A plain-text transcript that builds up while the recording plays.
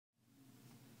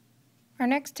Our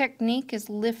next technique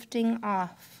is lifting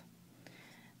off.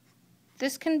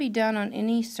 This can be done on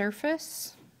any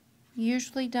surface,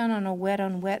 usually done on a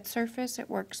wet-on-wet surface.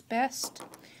 It works best.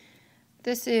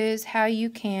 This is how you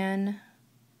can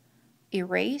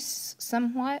erase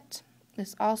somewhat.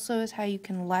 This also is how you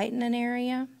can lighten an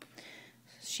area.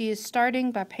 She is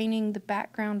starting by painting the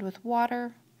background with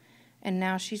water, and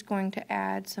now she's going to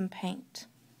add some paint.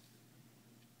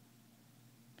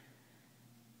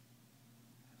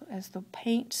 As the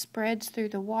paint spreads through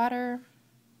the water,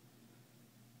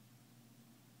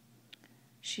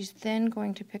 she's then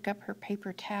going to pick up her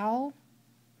paper towel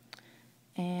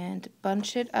and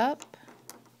bunch it up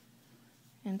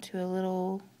into a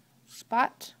little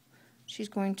spot. She's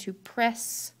going to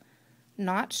press,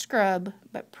 not scrub,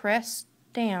 but press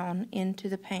down into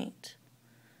the paint.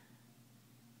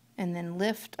 And then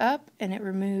lift up, and it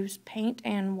removes paint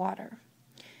and water.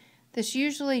 This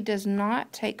usually does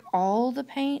not take all the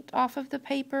paint off of the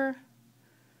paper,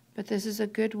 but this is a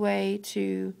good way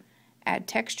to add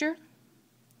texture,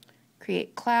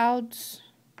 create clouds,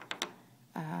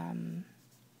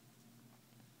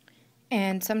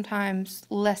 and sometimes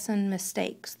lessen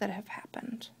mistakes that have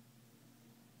happened.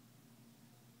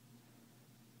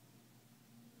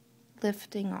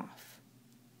 Lifting off.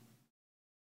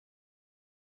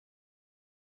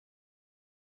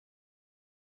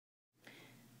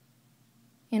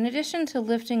 In addition to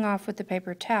lifting off with the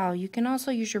paper towel, you can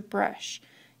also use your brush.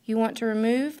 You want to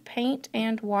remove paint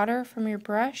and water from your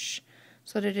brush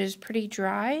so that it is pretty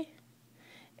dry,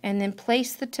 and then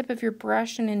place the tip of your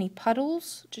brush in any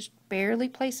puddles. Just barely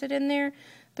place it in there.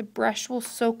 The brush will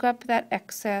soak up that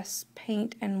excess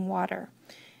paint and water,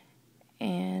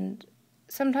 and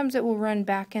sometimes it will run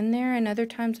back in there, and other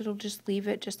times it'll just leave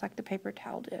it just like the paper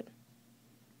towel did.